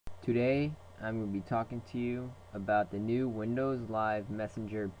Today, I'm going to be talking to you about the new Windows Live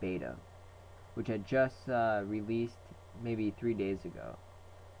Messenger beta, which I just released maybe 3 days ago.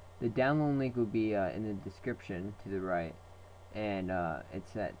 The download link will be in the description to the right, and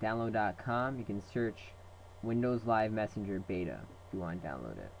it's at download.com. You can search Windows Live Messenger beta if you want to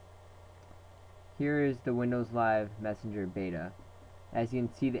download it. Here is the Windows Live Messenger beta. As you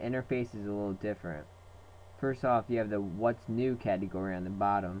can see, the interface is a little different. First off, you have the What's New category on the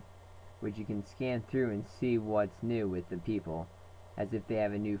bottom, which you can scan through and see what's new with the people, as if they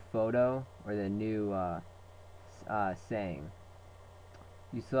have a new photo or the new saying.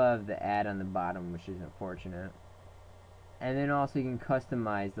 You still have the ad on the bottom, which is unfortunate. And then also you can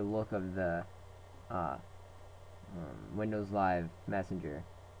customize the look of the Windows Live Messenger.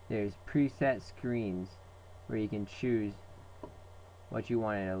 There's preset screens where you can choose what you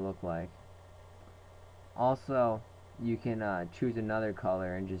want it to look like. Also, you can choose another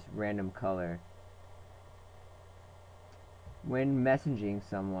color and just random color. When messaging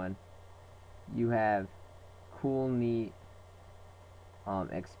someone, you have cool, neat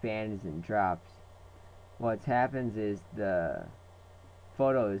expands and drops. What happens is the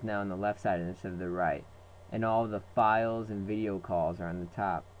photo is now on the left side instead of the right, and all the files and video calls are on the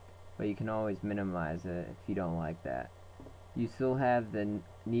top, but you can always minimize it if you don't like that. You still have the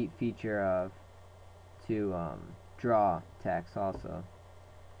neat feature of to draw text also.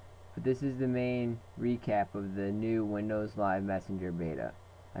 But this is the main recap of the new Windows Live Messenger beta.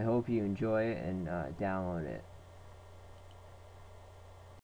 I hope you enjoy it and download it.